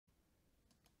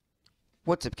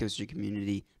What's up, coaster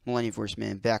community? Millennium Force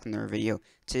Man back in another video.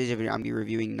 Today's video, I'm going to be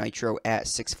reviewing Nitro at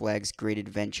Six Flags Great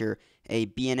Adventure, a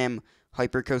B&M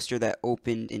hyper coaster that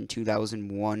opened in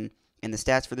 2001. And the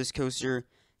stats for this coaster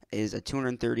is a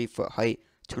 230-foot height,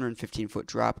 215-foot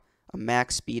drop, a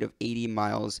max speed of 80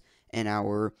 miles an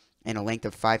hour, and a length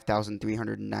of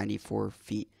 5,394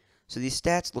 feet. So these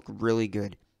stats look really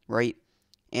good, right?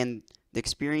 And the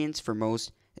experience for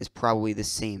most is probably the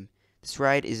same. This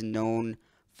ride is known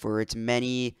for its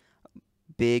many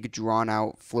big,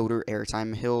 drawn-out floater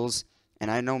airtime hills,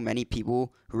 and I know many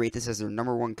people who rate this as their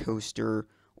 #1 coaster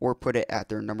or put it at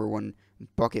their #1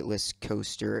 bucket list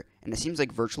coaster, and it seems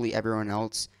like virtually everyone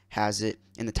else has it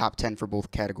in the top 10 for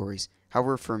both categories.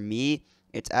 However, for me,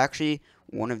 it's actually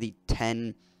one of the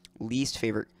 10 least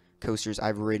favorite coasters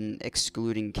I've ridden,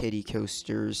 excluding kiddie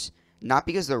coasters, not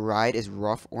because the ride is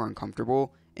rough or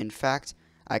uncomfortable. In fact,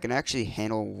 I can actually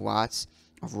handle lots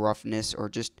of roughness or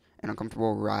just an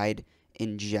uncomfortable ride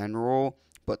in general,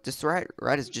 but this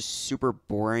ride is just super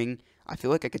boring. I feel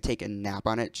like I could take a nap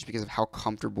on it just because of how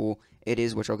comfortable it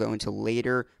is, which I'll go into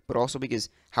later, but also because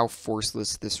how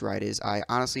forceless this ride is. I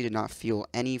honestly did not feel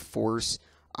any force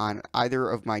on either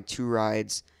of my two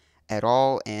rides at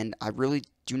all, and I really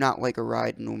do not like a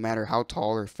ride, no matter how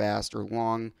tall or fast or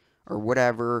long or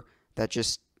whatever, that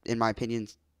just, in my opinion,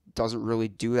 doesn't really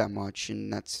do that much.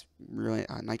 And that's really,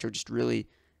 Nitro just really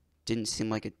didn't seem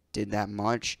like it did that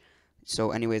much.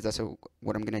 So anyways, that's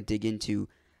what I'm going to dig into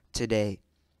today.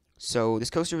 So this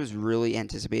coaster was really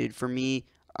anticipated for me.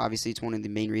 Obviously, it's one of the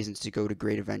main reasons to go to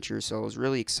Great Adventure, so I was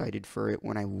really excited for it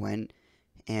when I went.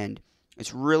 And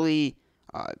it's really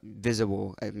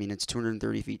visible. I mean, it's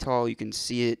 230 feet tall. You can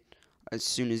see it as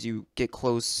soon as you get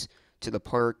close to the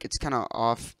park. It's kind of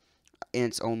off in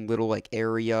its own little like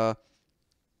area.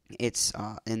 It's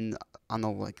on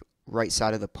the right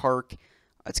side of the park.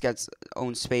 It's got its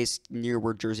own space near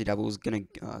where Jersey Devil is gonna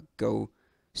go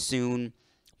soon,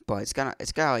 but it's got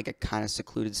like a kind of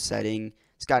secluded setting.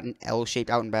 It's got an L-shaped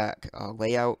out and back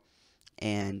layout,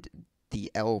 and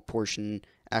the L portion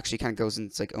actually kind of goes in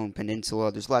its like own peninsula.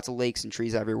 There's lots of lakes and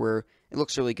trees everywhere. It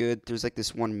looks really good. There's like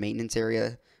this one maintenance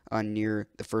area near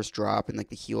the first drop and like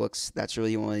the helix. That's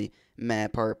really the only meh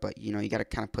part, but you know, you got to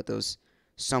kind of put those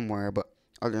somewhere. But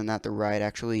other than that, the ride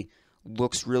actually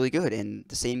looks really good, and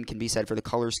the same can be said for the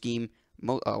color scheme.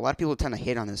 A lot of people tend to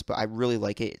hate on this, but I really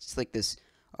like it. It's like this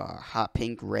hot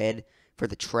pink red for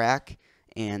the track,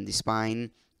 and the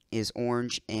spine is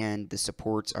orange, and the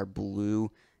supports are blue,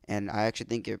 and I actually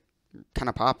think it kind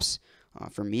of pops,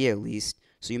 for me at least.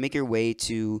 So you make your way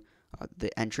to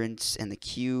the entrance and the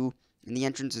queue, and the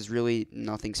entrance is really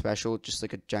nothing special, just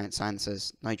like a giant sign that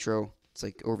says Nitro. It's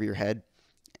like over your head,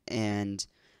 and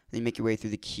then you make your way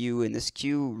through the queue, and this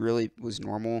queue really was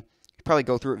normal. You probably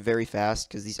go through it very fast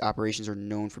because these operations are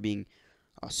known for being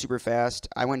super fast.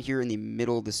 I went here in the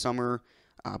middle of the summer,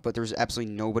 but there was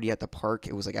absolutely nobody at the park.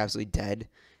 It was like absolutely dead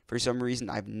for some reason.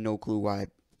 I have no clue why.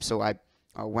 So I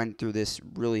went through this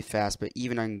really fast, but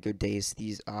even on good days,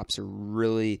 these ops are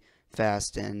really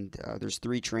fast, and there's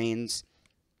 3 trains,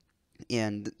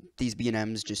 and these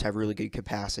B&Ms just have really good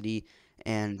capacity,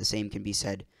 and the same can be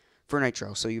said for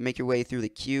Nitro. So you make your way through the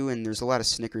queue, and there's a lot of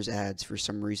Snickers ads for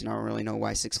some reason. I don't really know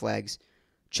why Six Flags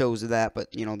chose that,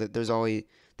 but you know,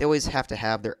 they always have to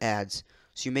have their ads.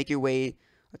 So you make your way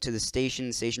to the station.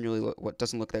 The station really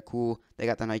doesn't look that cool. They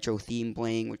got the Nitro theme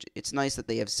playing, which it's nice that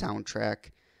they have soundtracks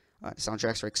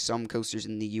for like some coasters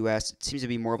in the U.S. It seems to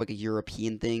be more of like a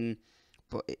European thing,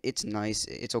 but it's nice.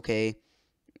 It's okay.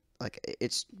 Like,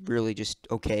 it's really just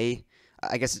okay.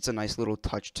 I guess it's a nice little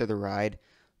touch to the ride.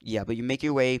 Yeah, but you make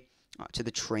your way to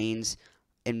the trains,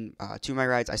 and two of my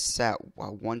rides I sat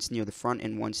once near the front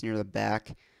and once near the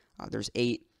back. There's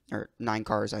 8 or 9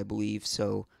 cars, I believe,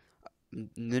 so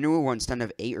the newer ones tend to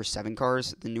have 8 or 7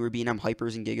 cars, the newer B&M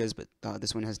Hypers and Gigas, but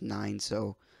this one has 9,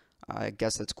 so I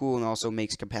guess that's cool, and also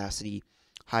makes capacity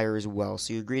higher as well.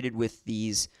 So you're greeted with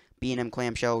these B&M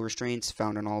clamshell restraints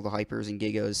found on all the Hypers and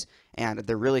Gigas, and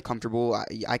they're really comfortable.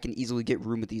 I can easily get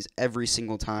room with these every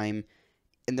single time.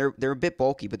 And they're a bit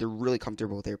bulky, but they're really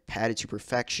comfortable. They're padded to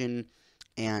perfection,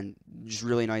 and just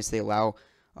really nice. They allow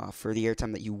for the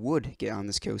airtime that you would get on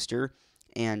this coaster,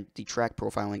 and the track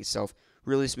profiling itself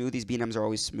really smooth. These B&Ms are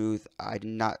always smooth. I did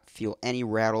not feel any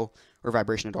rattle or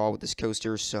vibration at all with this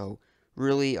coaster, so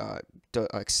really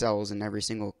excels in every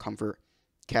single comfort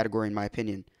category, in my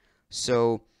opinion.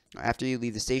 So after you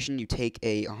leave the station, you take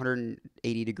a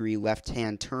 180-degree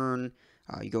left-hand turn.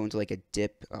 You go into like a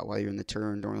dip while you're in the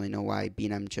turn. Don't really know why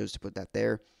B&M chose to put that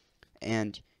there.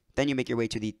 And then you make your way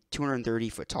to the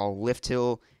 230-foot tall lift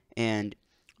hill, and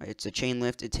it's a chain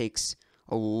lift. It takes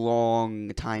a long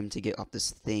time to get up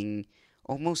this thing.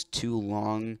 almost too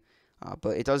long,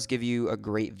 but it does give you a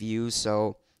great view,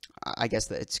 so I guess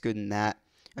that it's good in that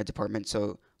department.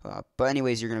 So, but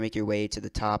anyways, you're gonna make your way to the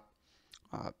top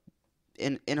uh,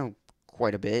 in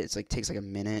quite a bit. It's like takes like a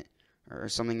minute or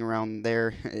something around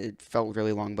there. It felt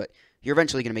really long, but you're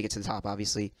eventually gonna make it to the top,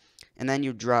 obviously. And then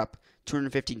you drop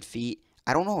 215 feet.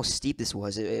 I don't know how steep this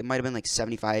was. It might have been like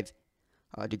 75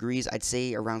 degrees. I'd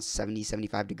say around 70,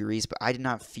 75 degrees, but I did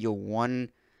not feel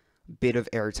one bit of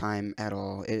airtime at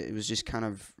all. It was just kind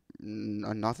of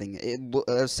nothing. It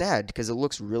was sad because it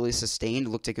looks really sustained. It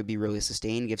looked like it could be really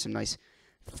sustained. Give some nice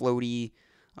floaty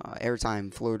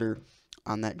airtime floater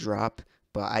on that drop,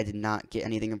 but I did not get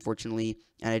anything, unfortunately,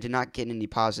 and I did not get any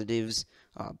positives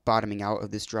bottoming out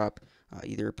of this drop,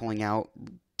 either pulling out.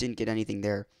 Didn't get anything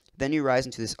there. Then you rise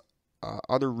into this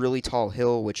other really tall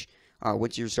hill, which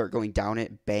once you start going down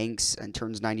it, banks and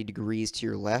turns 90 degrees to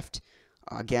your left.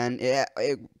 Again, it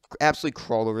absolutely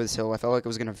crawled over this hill. I felt like it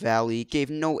was going to valley.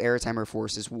 Gave no airtime or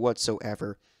forces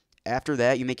whatsoever. After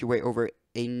that, you make your way over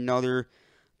another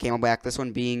camelback. This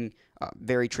one being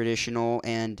very traditional,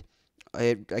 and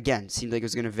it, again, seemed like it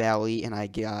was going to valley, and I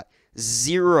got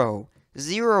zero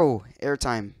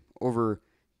airtime over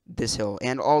this hill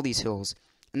and all these hills.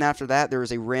 And after that, there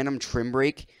was a random trim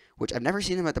break, which I've never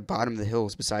seen them at the bottom of the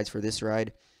hills besides for this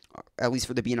ride, at least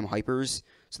for the B&M Hypers.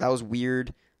 So that was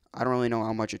weird. I don't really know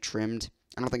how much it trimmed.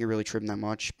 I don't think it really trimmed that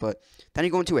much. But then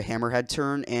you go into a hammerhead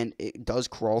turn, and it does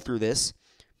crawl through this.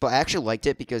 But I actually liked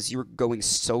it because you were going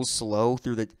so slow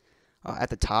through the at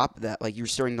the top that like you were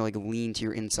starting to like lean to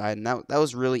your inside, and that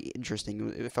was really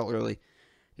interesting. It felt really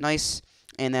nice.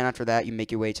 And then after that, you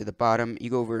make your way to the bottom. You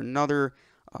go over another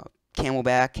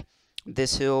camelback.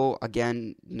 This hill,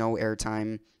 again, no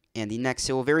airtime. And the next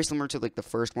hill, very similar to like the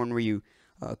first one where you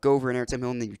go over an airtime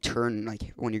hill and then you turn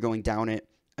like when you're going down it.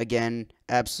 Again,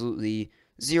 absolutely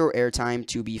zero airtime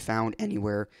to be found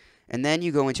anywhere. And then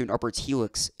you go into an upwards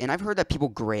helix. And I've heard that people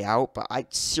gray out, but I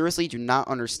seriously do not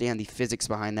understand the physics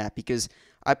behind that because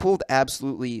I pulled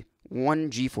absolutely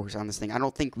 1 G-force on this thing. I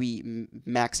don't think we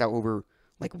maxed out over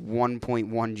like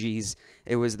 1.1 Gs.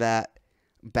 It was that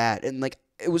bad. And like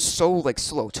it was so like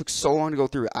slow. It took so long to go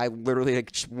through. I literally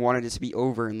like just wanted it to be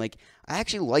over. And like I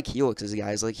actually like helixes,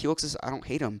 guys. Like helixes, I don't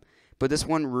hate them. But this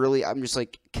one really, I'm just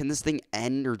like, can this thing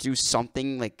end or do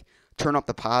something? Like turn up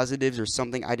the positives or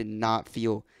something? I did not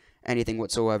feel anything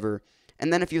whatsoever.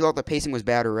 And then if you thought the pacing was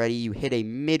bad already, you hit a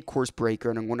mid-course breaker.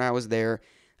 And when I was there,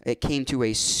 it came to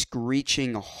a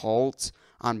screeching halt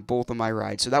on both of my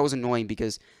rides. So that was annoying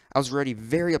because I was already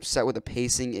very upset with the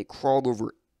pacing. It crawled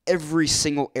over every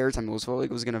single airtime. It felt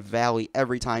like it was going to valley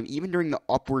every time. Even during the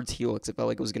upwards helix, it felt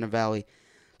like it was going to valley.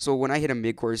 So when I hit a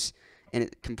mid-course and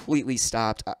it completely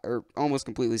stopped, or almost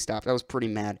completely stopped, I was pretty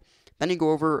mad. Then you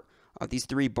go over these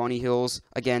 3 bunny hills.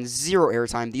 Again, zero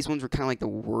airtime. These ones were kind of like the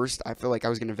worst. I feel like I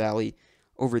was going to valley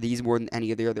over these more than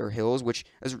any of the other hills, which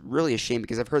is really a shame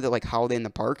because I've heard that like Holiday in the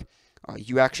Park,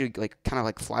 you actually like kind of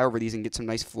like fly over these and get some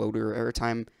nice floater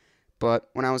airtime. But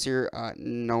when I was here,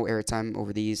 no airtime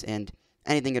over these and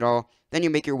anything at all. Then you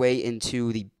make your way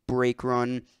into the brake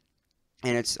run,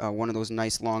 and it's one of those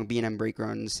nice long B&M brake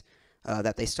runs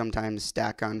that they sometimes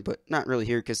stack on, but not really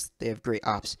here because they have great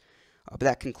ops. But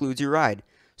that concludes your ride.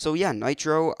 So yeah,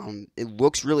 Nitro, it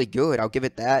looks really good. I'll give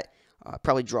it that.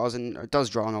 Probably draws in, or does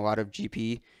draw in a lot of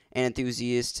GP and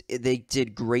enthusiasts. They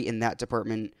did great in that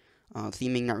department.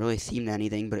 Theming, not really themed to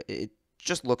anything, but it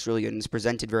just looks really good and it's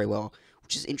presented very well,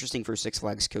 which is interesting for a Six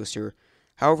Flags coaster.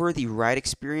 However, the ride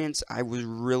experience, I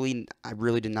really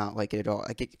did not like it at all.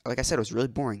 Like I said, it was really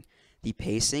boring. The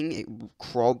pacing, it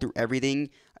crawled through everything.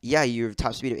 Yeah, you have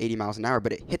top speed of 80 miles an hour,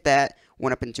 but it hit that,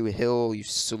 went up into a hill, you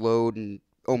slowed and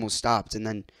almost stopped, and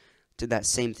then did that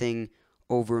same thing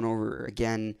over and over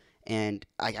again. And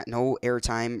I got no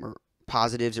airtime or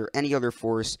positives or any other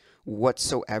force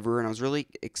whatsoever. And I was really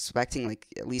expecting like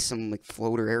at least some like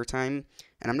floater airtime.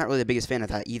 And I'm not really the biggest fan of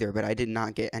that either, but I did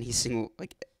not get any single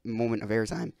like moment of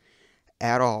airtime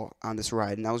at all on this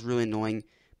ride, and that was really annoying.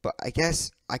 But I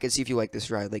guess I could see if you like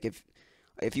this ride. Like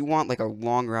if you want like a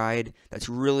long ride that's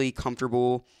really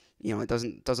comfortable, you know, it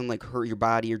doesn't like hurt your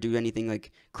body or do anything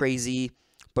like crazy,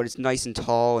 but it's nice and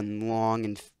tall and long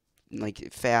and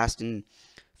like fast and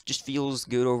just feels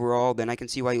good overall, then I can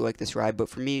see why you like this ride. But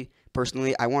for me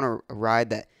personally, I want a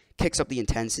ride that kicks up the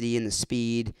intensity and the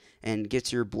speed and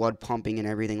gets your blood pumping and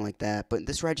everything like that. But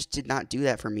this ride just did not do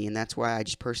that for me, and that's why I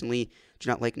just personally do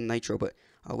not like Nitro. But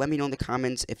let me know in the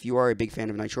comments if you are a big fan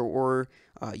of Nitro or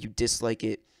you dislike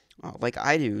it like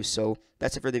I do. So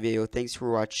that's it for the video. Thanks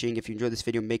for watching. If you enjoyed this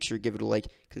video, make sure to give it a like,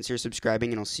 consider subscribing,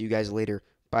 and I'll see you guys later.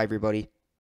 Bye, everybody.